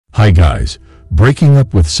Hi guys, breaking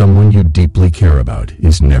up with someone you deeply care about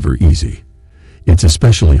is never easy. It's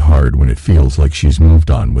especially hard when it feels like she's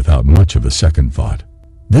moved on without much of a second thought.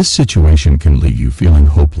 This situation can leave you feeling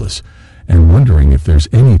hopeless and wondering if there's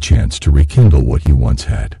any chance to rekindle what you once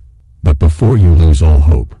had. But before you lose all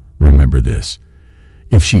hope, remember this.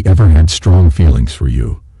 If she ever had strong feelings for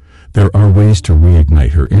you, there are ways to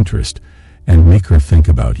reignite her interest and make her think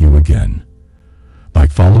about you again. By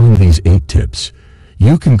following these 8 tips,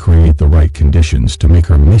 you can create the right conditions to make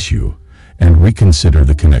her miss you and reconsider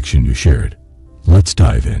the connection you shared. Let's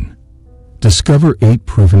dive in. Discover 8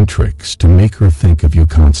 proven tricks to make her think of you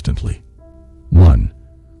constantly. 1.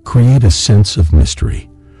 Create a sense of mystery.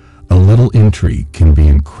 A little intrigue can be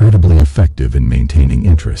incredibly effective in maintaining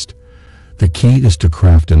interest. The key is to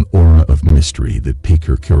craft an aura of mystery that piques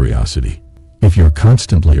her curiosity. If you're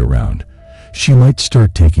constantly around, she might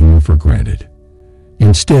start taking you for granted.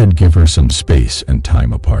 Instead, give her some space and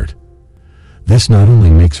time apart. This not only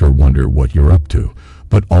makes her wonder what you're up to,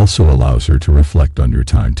 but also allows her to reflect on your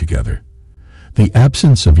time together. The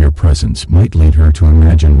absence of your presence might lead her to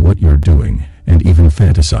imagine what you're doing and even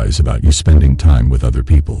fantasize about you spending time with other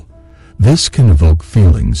people. This can evoke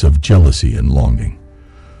feelings of jealousy and longing.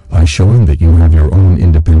 By showing that you have your own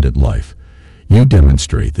independent life, you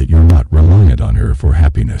demonstrate that you're not reliant on her for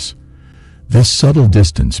happiness. This subtle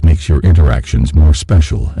distance makes your interactions more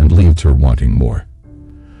special and leaves her wanting more.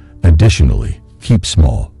 Additionally, keep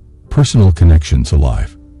small, personal connections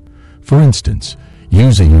alive. For instance,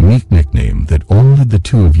 use a unique nickname that only the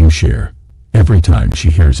two of you share. Every time she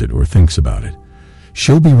hears it or thinks about it,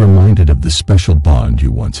 she'll be reminded of the special bond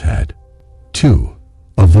you once had. 2.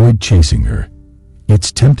 Avoid chasing her.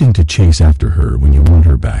 It's tempting to chase after her when you want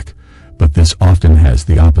her back, but this often has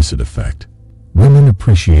the opposite effect. Women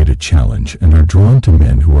appreciate a challenge and are drawn to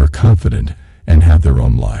men who are confident and have their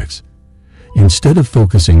own lives. Instead of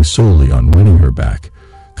focusing solely on winning her back,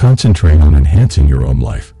 concentrate on enhancing your own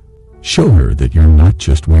life. Show her that you're not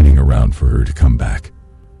just waiting around for her to come back.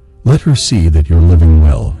 Let her see that you're living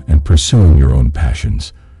well and pursuing your own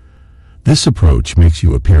passions. This approach makes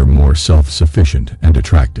you appear more self-sufficient and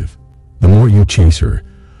attractive. The more you chase her,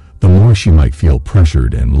 the more she might feel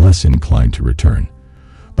pressured and less inclined to return.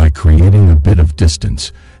 By creating a bit of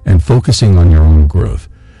distance and focusing on your own growth,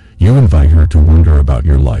 you invite her to wonder about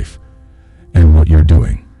your life and what you're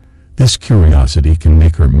doing. This curiosity can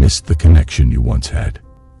make her miss the connection you once had.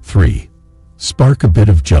 3. Spark a bit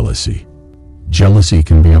of jealousy. Jealousy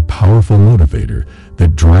can be a powerful motivator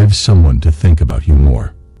that drives someone to think about you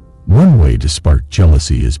more. One way to spark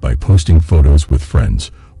jealousy is by posting photos with friends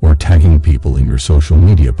or tagging people in your social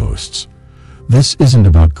media posts. This isn't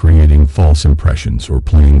about creating false impressions or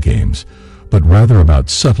playing games, but rather about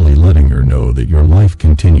subtly letting her know that your life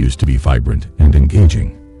continues to be vibrant and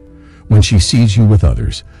engaging. When she sees you with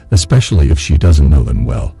others, especially if she doesn't know them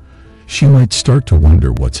well, she might start to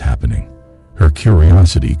wonder what's happening. Her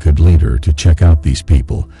curiosity could lead her to check out these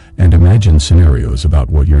people and imagine scenarios about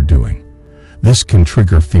what you're doing. This can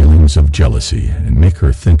trigger feelings of jealousy and make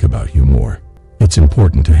her think about you more. It's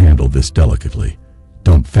important to handle this delicately.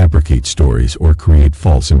 Don't fabricate stories or create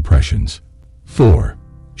false impressions. 4.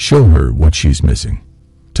 Show her what she's missing.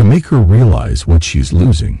 To make her realize what she's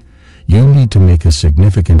losing, you need to make a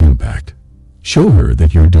significant impact. Show her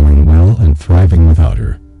that you're doing well and thriving without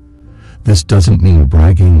her. This doesn't mean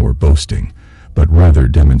bragging or boasting, but rather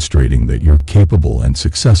demonstrating that you're capable and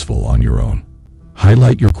successful on your own.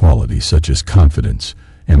 Highlight your qualities such as confidence,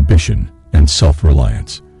 ambition, and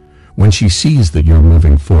self-reliance. When she sees that you're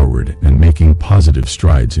moving forward and making positive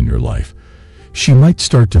strides in your life, she might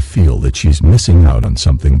start to feel that she's missing out on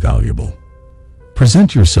something valuable.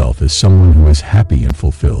 Present yourself as someone who is happy and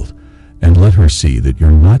fulfilled, and let her see that you're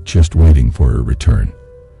not just waiting for her return.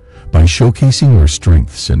 By showcasing your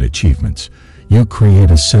strengths and achievements, you create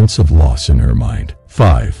a sense of loss in her mind.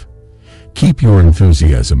 5. Keep your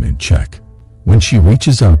enthusiasm in check. When she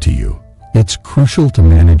reaches out to you, it's crucial to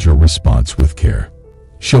manage your response with care.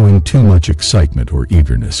 Showing too much excitement or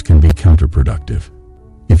eagerness can be counterproductive.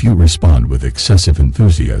 If you respond with excessive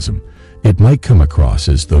enthusiasm, it might come across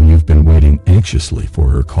as though you've been waiting anxiously for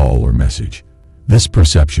her call or message. This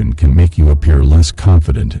perception can make you appear less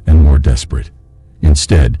confident and more desperate.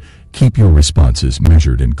 Instead, keep your responses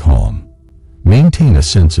measured and calm. Maintain a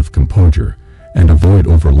sense of composure and avoid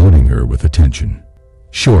overloading her with attention.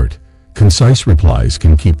 Short, concise replies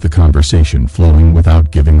can keep the conversation flowing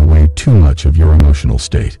without giving away too much of your emotional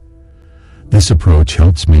state. This approach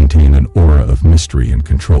helps maintain an aura of mystery and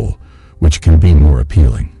control, which can be more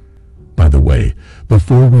appealing. By the way,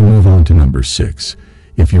 before we move on to number 6,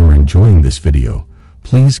 if you're enjoying this video,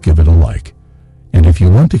 please give it a like. And if you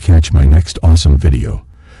want to catch my next awesome video,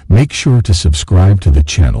 Make sure to subscribe to the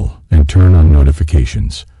channel and turn on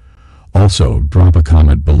notifications. Also, drop a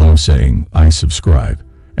comment below saying, "I subscribe,"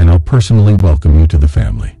 and I'll personally welcome you to the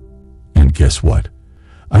family. And guess what?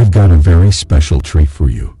 I've got a very special treat for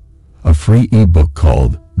you. A free ebook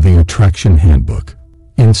called The Attraction Handbook.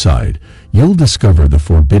 Inside, you'll discover the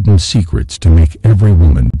forbidden secrets to make every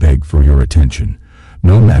woman beg for your attention,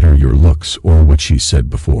 no matter your looks or what she said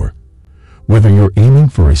before. Whether you're aiming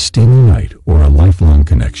for a steamy night or a lifelong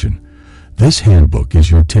connection, this handbook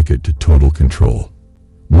is your ticket to total control.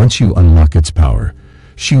 Once you unlock its power,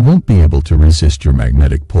 she won't be able to resist your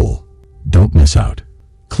magnetic pull. Don't miss out.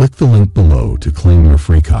 Click the link below to claim your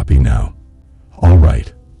free copy now. All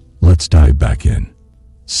right, let's dive back in.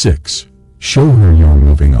 6. Show her you're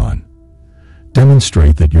moving on.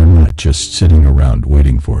 Demonstrate that you're not just sitting around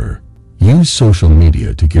waiting for her. Use social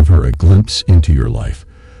media to give her a glimpse into your life,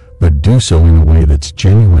 but do so in a way that's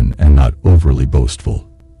genuine and not overly boastful.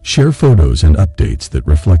 Share photos and updates that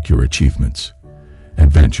reflect your achievements,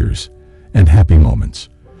 adventures, and happy moments.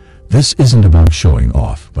 This isn't about showing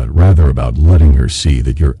off, but rather about letting her see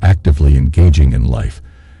that you're actively engaging in life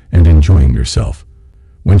and enjoying yourself.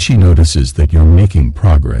 When she notices that you're making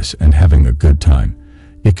progress and having a good time,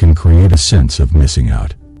 it can create a sense of missing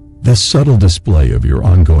out. This subtle display of your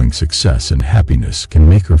ongoing success and happiness can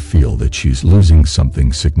make her feel that she's losing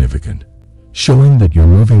something significant. Showing that you're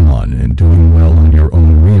moving on and doing well on your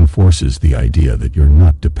own reinforces the idea that you're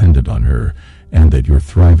not dependent on her and that you're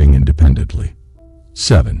thriving independently.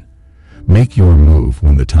 7. Make your move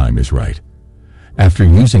when the time is right. After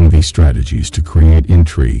using these strategies to create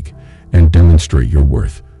intrigue and demonstrate your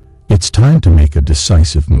worth, it's time to make a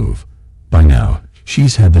decisive move. By now,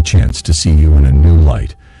 she's had the chance to see you in a new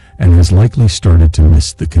light and has likely started to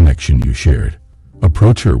miss the connection you shared.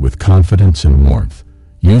 Approach her with confidence and warmth,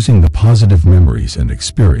 using the positive memories and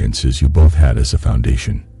experiences you both had as a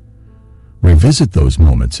foundation. Revisit those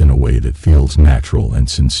moments in a way that feels natural and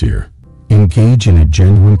sincere. Engage in a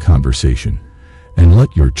genuine conversation and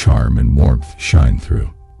let your charm and warmth shine through.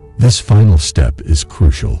 This final step is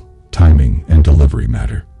crucial. Timing and delivery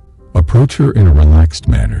matter. Approach her in a relaxed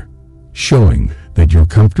manner, showing that you're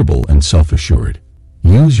comfortable and self-assured.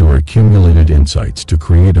 Use your accumulated insights to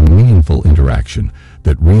create a meaningful interaction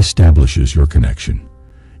that reestablishes your connection.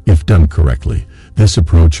 If done correctly, this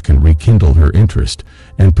approach can rekindle her interest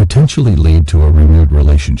and potentially lead to a renewed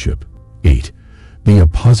relationship. 8. Be a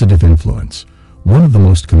positive influence. One of the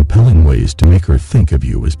most compelling ways to make her think of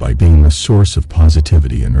you is by being a source of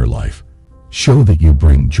positivity in her life. Show that you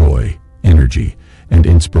bring joy, energy, and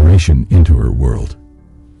inspiration into her world.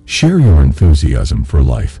 Share your enthusiasm for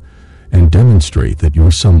life and demonstrate that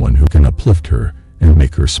you're someone who can uplift her and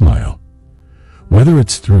make her smile. Whether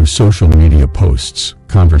it's through social media posts,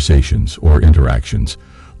 conversations, or interactions,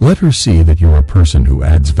 let her see that you're a person who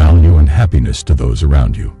adds value and happiness to those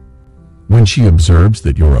around you. When she observes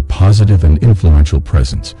that you're a positive and influential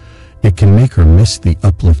presence, it can make her miss the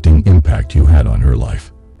uplifting impact you had on her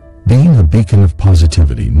life. Being a beacon of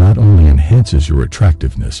positivity not only enhances your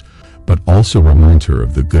attractiveness, but also reminds her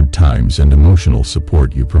of the good times and emotional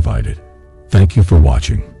support you provided. Thank you for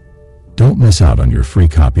watching. Don't miss out on your free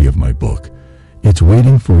copy of my book. It's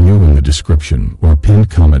waiting for you in the description or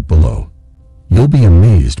pinned comment below. You'll be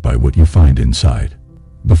amazed by what you find inside.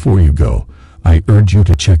 Before you go, I urge you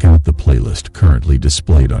to check out the playlist currently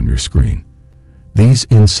displayed on your screen. These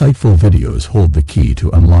insightful videos hold the key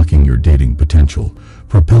to unlocking your dating potential,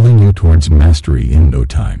 propelling you towards mastery in no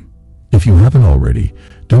time. If you haven't already,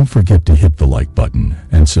 don't forget to hit the like button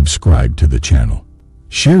and subscribe to the channel.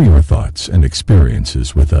 Share your thoughts and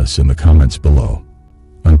experiences with us in the comments below.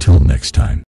 Until next time.